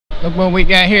Look what we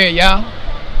got here, y'all.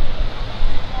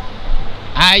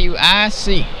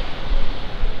 IUIC.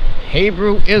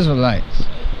 Hebrew Israelites.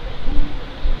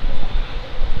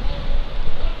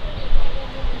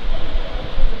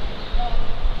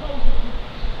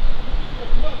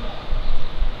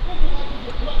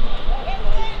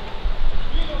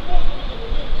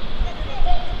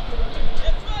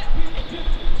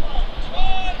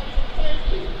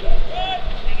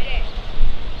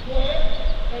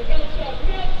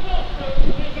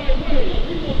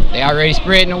 They already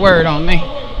spreading the word on me.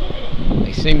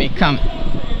 They see me coming.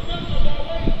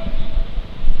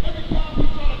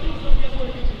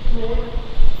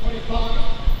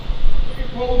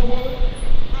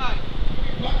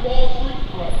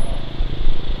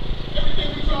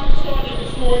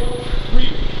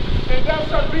 And thou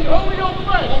shalt be only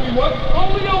oppressed. Only what?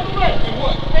 Only oppressed. And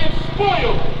what? And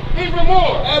spoiled. Even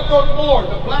more. Evermore.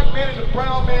 The black man and the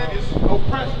brown man is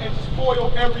oppressed and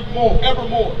spoiled evermore.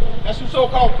 That's the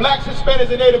so-called blacks, Hispanics,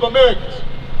 and Native Americans.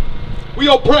 We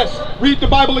oppressed. Read the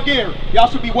Bible again. Y'all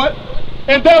should be what?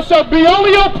 And thou shalt be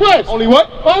only oppressed. Only what?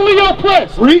 Only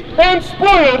oppressed. Read. And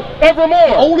spoiled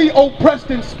evermore. Only oppressed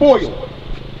and spoiled.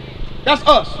 That's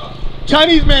us.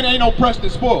 Chinese man ain't oppressed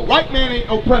and spoiled. White man ain't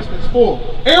oppressed and spoiled.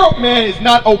 Arab man is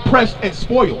not oppressed and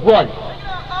spoiled. Right.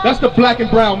 That's the black and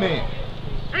brown man.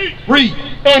 Read.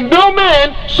 And no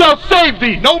man shall save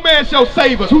thee. No man shall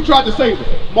save us. Who tried to save us?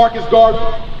 Marcus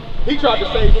Garvey. He tried to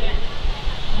save us.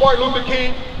 Martin Luther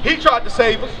King. He tried to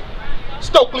save us.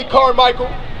 Stokely Carmichael.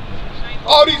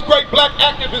 All these great black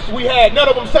activists we had, none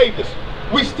of them saved us.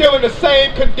 We still in the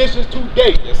same conditions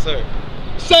today. Yes, sir.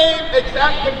 Same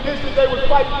exact conditions they was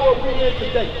fighting for we in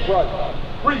today. Right.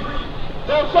 Read.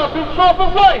 Thou shalt do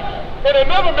for wife, and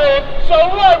another man shall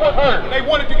lie with her. And they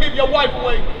wanted to give your wife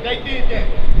away. They did that.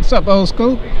 What's up, old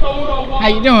school? How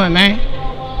you doing, man?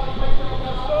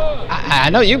 I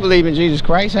know you believe in Jesus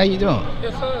Christ. How you doing?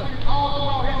 Yes, sir.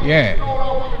 Yeah.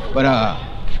 But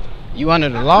you under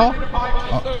the law?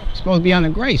 Supposed to be under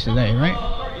grace today, right?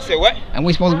 You said what? And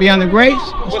we supposed to be under grace?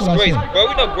 What's grace? Bro,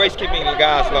 we know grace can mean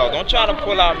God's law. Don't try to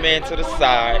pull our men to the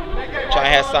side, try to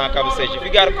have sound conversation. If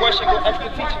you got a question, go ask the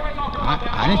teacher.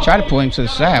 I didn't try to pull him to the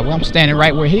side. Well, I'm standing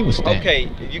right where he was standing. Okay,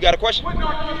 if you got a question?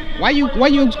 Why you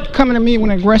coming to me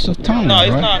with an aggressive tone? No,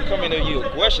 it's bro? not coming to you a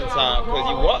question time, because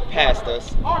you walked past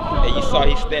us and you saw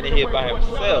he's standing here by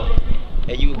himself.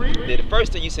 And you did the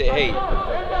first thing you said, hey,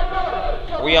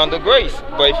 we under grace.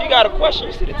 But if you got a question,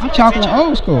 you see the teacher. I'm talking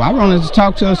old school. I wanted to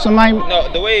talk to somebody.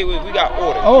 No, the way we got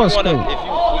order. Old school. We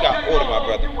got order, my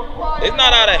brother. It's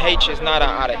not out of hatred. It's not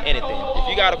out of anything. If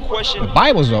you got a question, the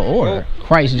Bible's an order.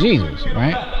 Christ Jesus,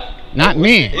 right? Not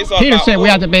men. Peter said we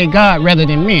have to obey God rather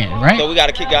than men, right? So we got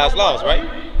to keep God's laws, right?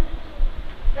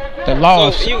 The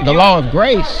law of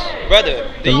grace,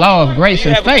 brother. The law of grace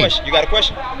and faith. You got a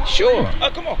question? Sure. Oh,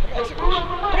 come on, ask a question.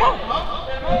 Come on.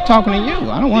 I'm talking to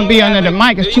you. I don't want to be under the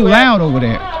mic. It's too loud over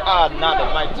there. Not the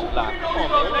mic too loud.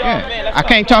 Come on, man. Yeah. Man, I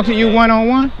can't talk to you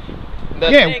one-on-one.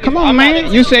 Yeah, come on,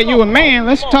 man. You said you a man.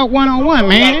 Let's talk one-on-one,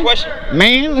 man.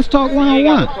 Man, let's talk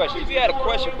one-on-one. If you had a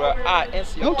question, bro, I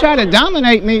answer your Don't try to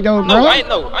dominate me, though, bro. No, I ain't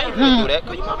gonna do that,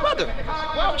 because you're my brother.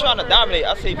 Well, I'm trying to dominate.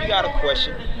 I say if you got a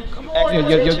question, come ask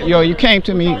me. Yo, you came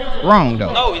to me wrong,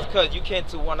 though. No, it's because you came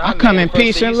to one. I come in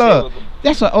peace and love.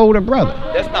 That's an older brother.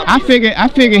 That's not I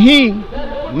figure he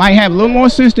might have a little more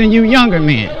sense than you younger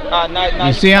men.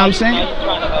 You see what I'm saying?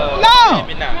 No,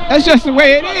 that's just the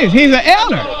way it is. He's an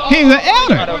elder. He's an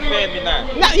elder.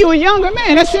 Now you a younger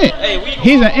man. That's it.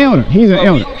 He's an elder. He's an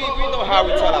elder. We know how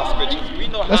we tell our scriptures. We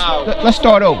know how. Let's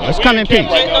start over. Let's come in peace.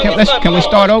 Can we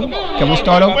start over? Can we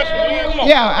start over?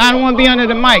 Yeah, I don't want to be under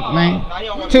the mic, man.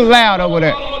 Too loud over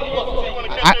there.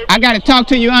 I got to talk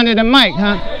to you under the mic,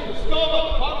 huh?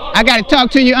 I got to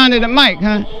talk to you under the mic,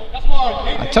 huh?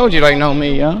 I told you they know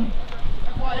me, y'all.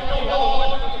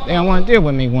 They don't want to deal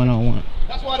with me one-on-one.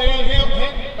 That's why they ain't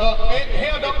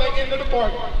held up their end of the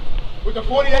bargain. With the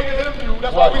 40 acres in the view,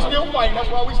 that's why we still fighting, that's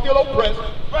why we still oppressed.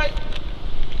 Right?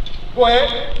 Go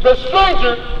ahead. The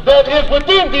stranger that is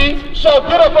within thee shall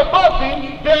get up above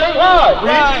thee very high.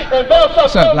 Right. And thou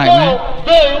shalt come down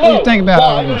very low. What do you think about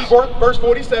all this? Verse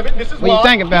 47. This is what do you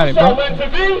think about it, bro?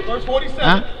 Verse 47.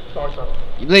 Huh?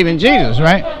 You believe in Jesus,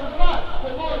 right?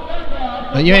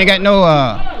 But you ain't got no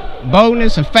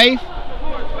boldness and faith.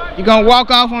 You gonna walk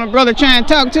off on a brother trying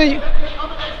to talk to you?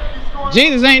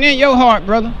 Jesus ain't in your heart,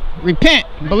 brother. Repent.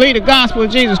 Believe the gospel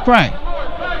of Jesus Christ.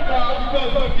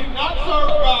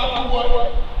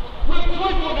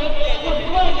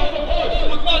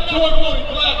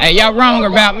 Hey, y'all wrong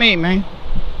about me, man.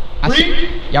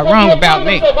 Y'all wrong about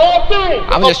me.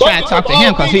 I was just trying to talk to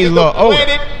him because he's a little older.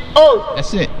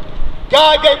 That's it.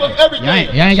 God gave us everything.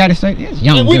 Y'all ain't got to say this.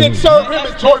 Young And we dude. didn't serve him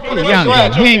in Jordan. Young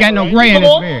dude. He ain't got no gray in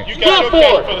his beard.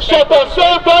 Therefore, shalt thou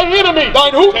serve thine enemy.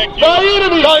 Thine who? Thine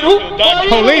enemy. Thine who?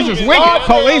 Police is wicked.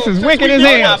 Police is wicked as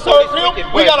hell.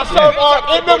 We gotta serve our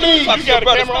enemies.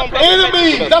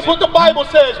 Enemies. That's what the Bible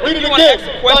says. Read it again.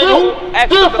 Thine who?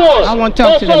 Therefore, I want to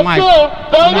talk to the mic.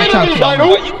 thine enemy. Thine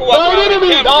who? Thine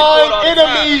enemy. Thine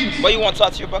enemies. What you want to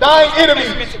talk to you about? Thine enemies.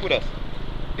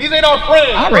 These ain't our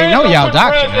friends. I already know y'all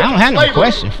doctrine. I don't have no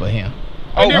question for him.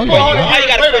 Oh, you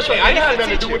got a question? I ain't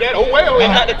nothing to do with that. Oh, well.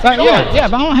 Yeah,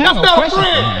 but I don't have no question for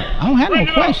him. I don't have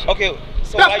no question. Okay,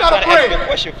 so why you trying to ask me a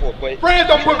question for? But friends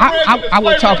don't put I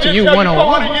would talk to you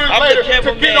one-on-one. I'm the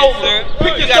cameraman, sir.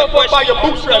 Pick yourself up by your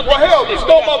bootstrap. Well, hell, you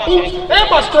stole my boots and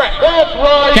my strap. That's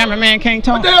right. Cameraman can't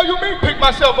talk. What the hell you mean pick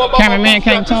myself up by my Cameraman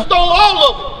can't bootstrap? talk. You stole all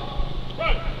of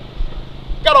them.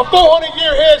 Got a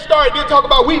 400-year head start. Then talk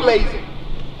about we lazy.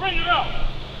 Bring it out.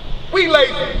 We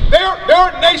lazy.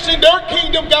 Their nation, their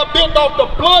kingdom got built off the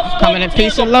blood, sweat, Coming in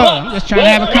peace and love. I'm just trying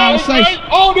to have a conversation.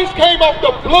 All this came off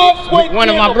the blood, sweat, One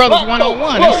of my brothers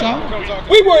one-on-one, that's all.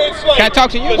 We were enslaved. Can I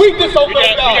talk to you? We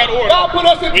disobeyed God. God put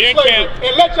us into slavery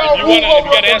and let y'all rule over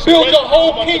us and build your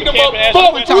whole kingdom up. I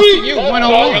want to talk to you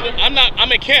one-on-one.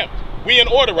 I'm in camp. We in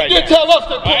order right now. You tell us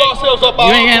to pull ourselves up.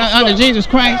 You ain't under Jesus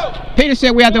Christ. Peter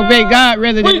said we have to obey God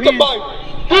rather than read the men. Bible.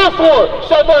 Therefore,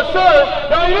 shalt thou serve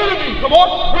thy enemy. Come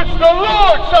on. Which the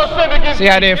Lord shall send against See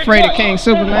how they're afraid of King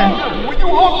Superman? When you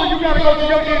hungry, you gotta go to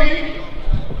your enemy.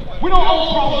 We don't own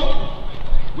Kroger.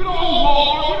 We don't own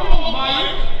Walmart. We don't own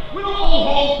Myers. We don't own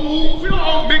Whole Foods. We don't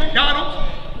own McDonald's,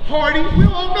 Hardee's. We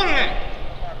don't own none of that.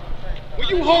 When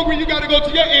you hungry, you gotta go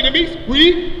to your enemies.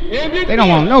 Read. They don't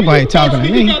want nobody talking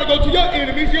to me. You gotta go to your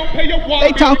enemies. You don't pay your water.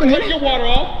 They talking to take your water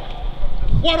off.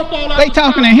 Waterfall out. They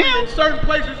talking to him. In certain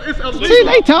places, it's illegal. See,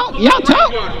 they talk. Y'all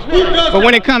talk. But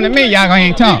when it come to me, y'all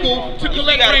ain't talk. To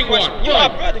collect rainwater. You my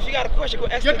brother. If you got a question, go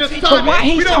ask the teacher. So why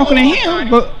he's talking to him?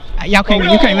 But y'all can't.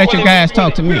 You can't let your guys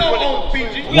talk to me.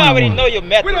 We already know your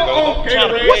method, bro.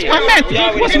 What's my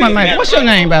method? What's my method? What's your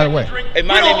name, by the way? Hey,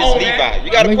 my name is Levi.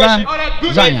 You got a question?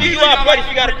 Zion. You our buddy. If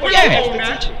you got a question, ask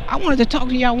the teacher. I wanted to talk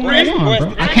to y'all one-on-one,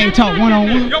 bro. I can't talk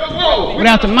one-on-one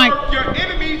without the mic.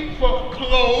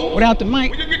 Without the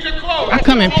mic. I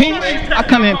come in peace. I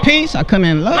come in peace. I come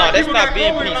in love. No, that's not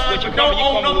being peace. What you come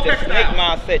with a snake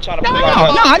mindset trying to play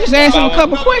No, I just asked him a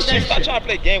couple questions. Stop trying to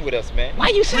play a game with us, man. Why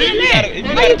you saying that?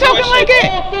 Why you talking like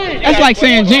that? That's like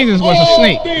saying Jesus was a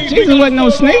snake. Jesus wasn't no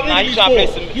snake. Nah, you trying to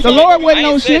play some. The Lord wasn't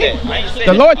no snake.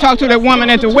 The Lord talked to that woman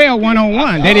at the well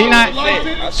one-on-one. Did he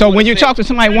not? So when you talk to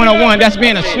somebody one-on-one, that's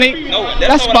being a snake?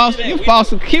 That's false. You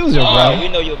false accuser, bro. We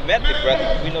know your method,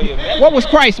 brother. We know your method. What was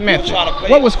Christ's method?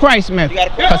 What was Christ's method?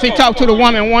 Because he talked to the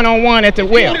woman one-on-one at the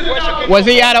well. Was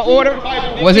he out of order?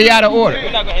 Was he out of order?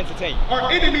 We're not going to entertain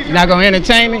you. You're not going to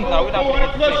entertain me? No, we're not going to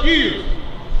entertain you.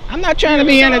 I'm not trying to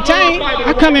be entertained.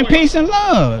 I come in peace and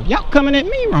love. Y'all coming at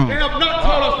me wrong. They have not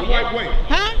taught us the right way.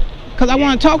 Huh? Because I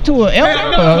want to talk to an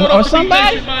elder or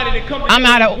somebody?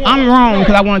 I'm wrong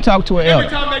because I want to talk to an elder.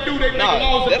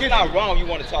 No, that's not wrong. You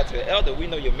want to talk to the elder. We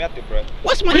know your method, bro.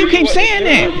 What's my, you keep saying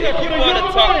that. If you want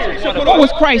to talk to What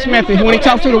was Christ's method when he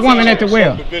talked to the woman at the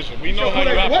well? We know how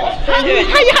you operate.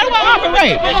 How do I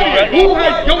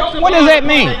operate? What does that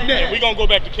mean? We're going to go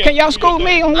back to camp. Can y'all school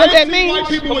me on what that means?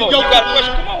 Come on, you got a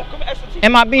question? Come on, come ask the teacher.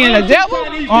 Am I being a devil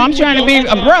or I'm trying to be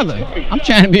a brother? I'm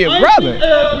trying to be a brother.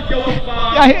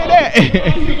 Y'all hear that?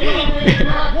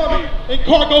 And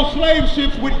cargo slave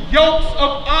ships with yokes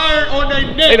of iron on their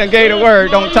necks. They done gave the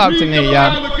word, don't talk to me,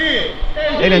 y'all.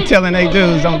 They done telling they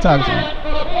dudes, don't talk to me.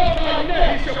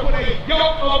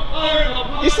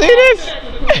 You see this?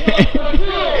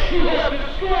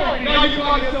 Now you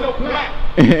call yourself black.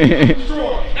 Now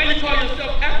you call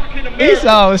yourself African American.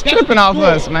 Esau is tripping off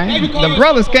us, man. The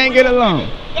brothers can't get along.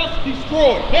 That's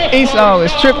destroyed. Esau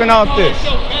is tripping off this.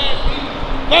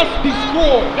 That's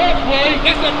destroyed. That's right.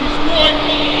 That's not destroyed.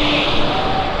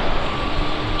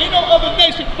 Ain't no other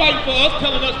nation fighting for us,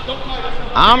 telling us don't fight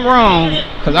us. I'm wrong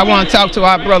because I want to talk to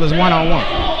our brothers one-on-one.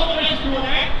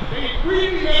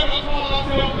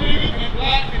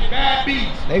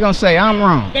 They gonna say I'm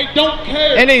wrong. They don't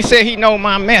care. And he said he know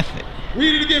my method.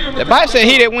 Read it again from The Bible said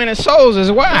he that winneth souls is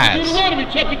wise.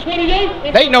 Chapter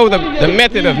 28. They know the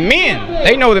method of men.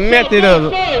 They know the method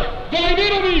of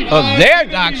their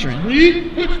doctrine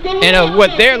and of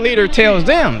what their leader tells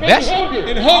them. That's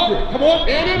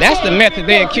the method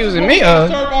they're accusing me of.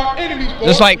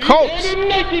 Just like cults.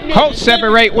 Cults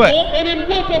separate what?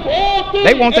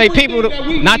 They want their people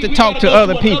not to talk to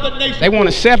other people. They want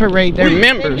to separate their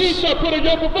members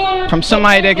from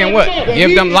somebody that can what?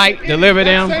 Give them light, deliver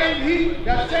them.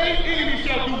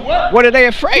 What are they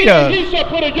afraid of? He shall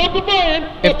put a yoke of iron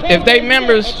If they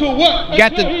members until what?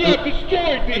 got Until he hath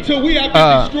destroyed thee. Until we have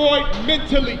been destroyed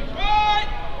mentally.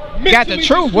 Got the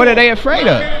truth, what are they afraid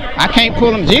of? I can't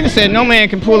pull them. Jesus said no man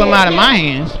can pull them out of my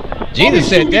hands. Jesus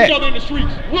said Each that. other in the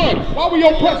streets. Right. Why we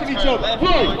oppressing each other?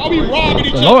 Right. Why we robbing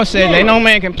each other? The Lord said that no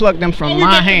man can pluck them from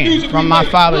my hand, from my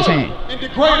Father's hand. And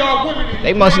degrade our women.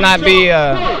 They must not be,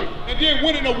 And then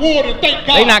win an award and thank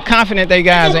God. they not confident they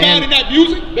guys are in that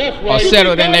music. That's right. or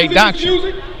settled in their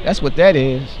doctrine. That's what that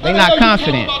is. They not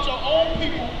confident. About your own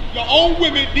people, your own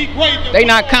women degrade them. They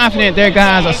not confident their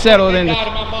guys are settled in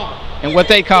what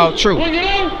they call truth,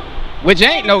 which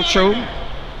ain't no truth.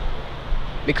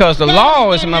 Because the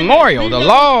law is a memorial. The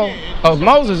law of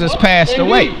Moses is passed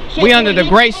away. We under the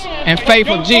grace and faith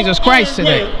of Jesus Christ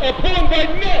today.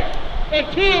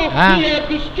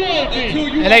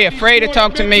 And they afraid to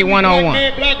talk to me one-on-one.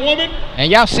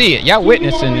 And y'all see it. Y'all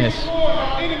witnessing this.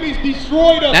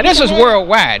 Now this is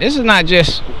worldwide. This is not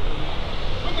just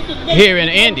here in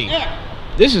Indy.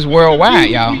 This is worldwide,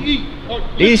 y'all.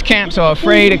 These camps are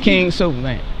afraid of King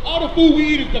Superman. All the food we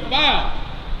eat is defiled.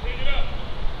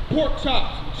 Pork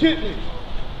chops, chitlins,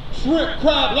 shrimp,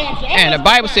 crab, lobster. And the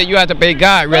Bible said you have to obey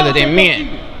God rather than men.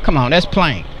 Come on, that's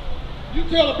plain. You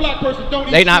tell a black person don't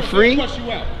eat they not shrimp, free. Cuss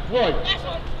you out. Right.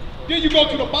 Then you go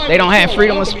to the Bible. They don't have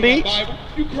freedom of speech.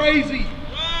 You crazy.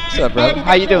 What's up, brother?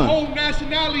 How you doing? Whole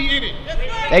nationality in it.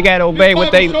 They gotta obey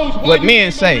what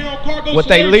men say, what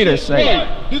they leaders say.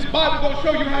 This Bible gonna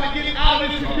show you how to get out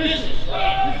of this condition.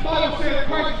 This Bible says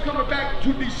Christ is coming back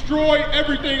to destroy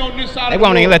everything on this side. They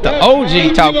won't even let the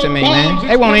OG talk to me, man.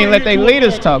 They won't even let their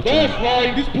leaders talk to me. That's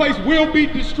right. This place will be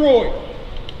destroyed.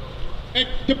 And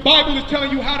the Bible is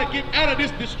telling you how to get out of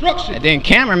this destruction. And then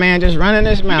cameraman just running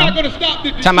his mouth. You're not gonna stop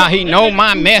this. Talking about he know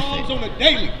my method. On a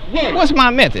daily. Right. What's my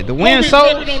method? To win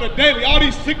souls? On a daily. All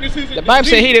these sicknesses. The Bible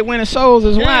said he that winneth souls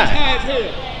is wise.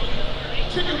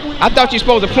 I thought you're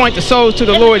supposed to point the souls to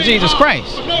the Lord Jesus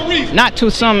Christ. For no reason. Not to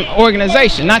some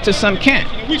organization, not to some camp.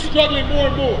 We're struggling more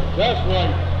and more. That's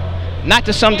right. Not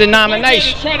to some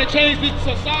denomination. Trying to change this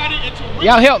society into rich.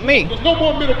 Y'all help me. There's no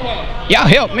more middle class. Y'all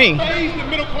help me. Phase the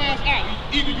middle class out.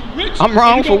 Either you rich. I'm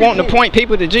wrong for wanting to point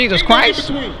people to Jesus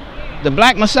Christ, the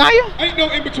Black Messiah. Ain't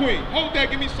no in between. Hold that.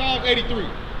 Give me Psalms 83.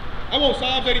 I want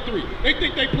Psalms 83. They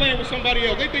think they playing with somebody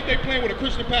else. They think they playing with a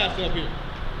Christian pastor up here.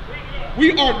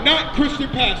 We are not Christian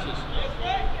pastors.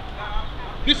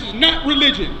 This is not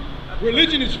religion.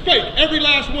 Religion is fake. Every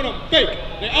last one of them fake.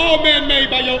 They're all man-made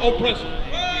by your oppressor.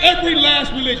 Every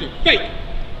last religion, fake.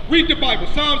 Read the Bible,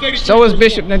 Psalms 83. So is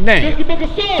Bishop Nathaniel.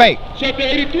 Fake. Chapter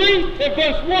 83 and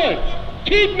verse 1.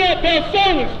 Keep not thy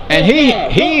silence. And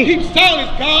keep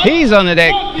silence, God. He's under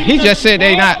that. He just said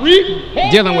they not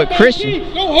dealing with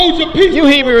Christians. Don't hold your peace. You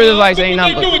Hebrew Israelites ain't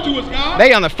nothing.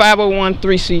 They on the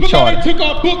 501(c)(3) charter. Look how they took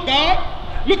our book, God.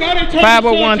 Look how they turned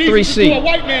 501(c)(3) to a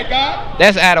white man, God.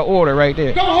 That's out of order right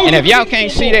there. And if y'all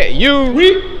can't see that,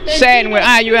 you siding with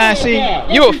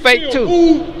IUIC, you a fake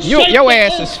too. Your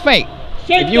ass is fake.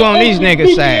 If you on these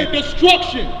niggas' side,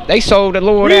 they sold the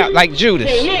Lord out like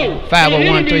Judas.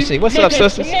 501(c). What's up,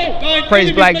 sisters?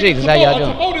 Praise Black Jesus. How y'all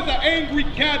doing? Tumult is an angry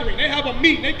gathering. They have a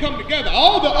meeting. They come together.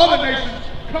 All the other nations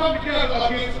come together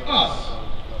against us.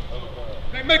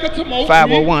 They make a tumult.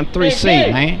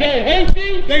 501(c), man.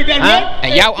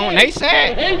 And y'all on their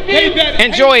side?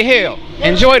 Enjoy hell.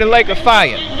 Enjoy the lake of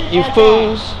fire, you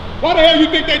fools. Why the hell you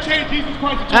think they changed Jesus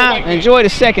Christ into a white man? Enjoy the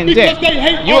second death.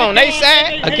 You on their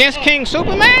side they against King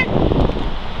Superman?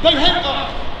 They hate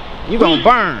us. You gonna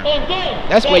burn.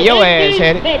 That's where your ass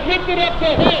headed.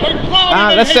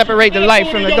 Let's separate the light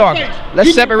from the dark.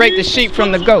 Let's separate the sheep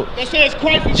from the goats.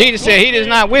 Jesus said, he that is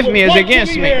not with me is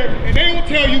against me. And they will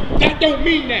tell you that don't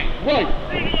mean that. Right.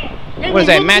 What is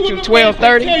that, Matthew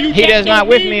 12:30? He that is not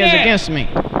with me is against me.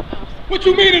 What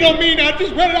you mean it don't mean that? I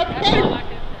just read it out the Bible.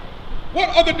 What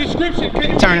other description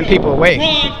can you turning people away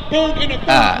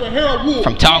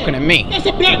from talking to me? That's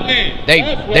a black man.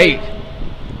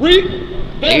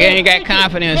 They ain't got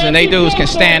confidence and they dudes can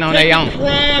stand on their own.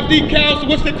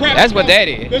 That's what that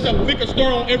is. There's a liquor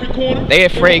store on every corner. They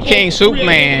afraid King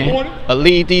Superman will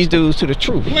lead these dudes to the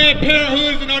truth. Planned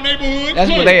Parenthoods in our neighborhood. That's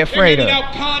what they afraid of.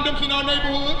 Out condoms in our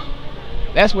neighborhood.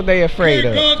 That's what they afraid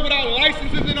of. Guns without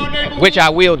licenses in our neighborhood. Which I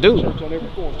will do.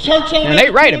 Church on and they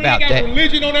right about that.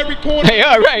 Religion on every corner. They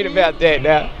are right about that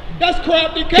now. That's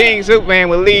crafty counsel. King Superman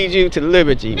will lead you to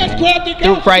liberty, man.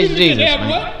 Through Christ Jesus,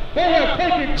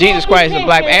 man. Jesus Christ is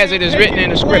black, as it is written in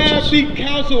the scriptures. Crafty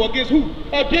counsel against who?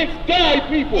 Against thy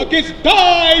people. Against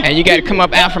thy And you got to come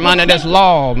up out from under this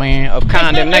law, man, of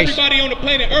condemnation. Everybody on the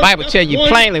planet Earth. Bible tell you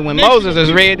plainly when Moses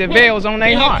is read, the veils on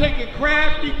their heart. Taking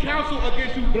crafty counsel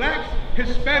against you blacks.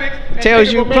 Hispanics, and Tells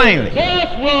Native you Americans. plainly.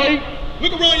 That's right.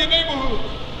 Look around your neighborhood.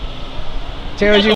 Tells you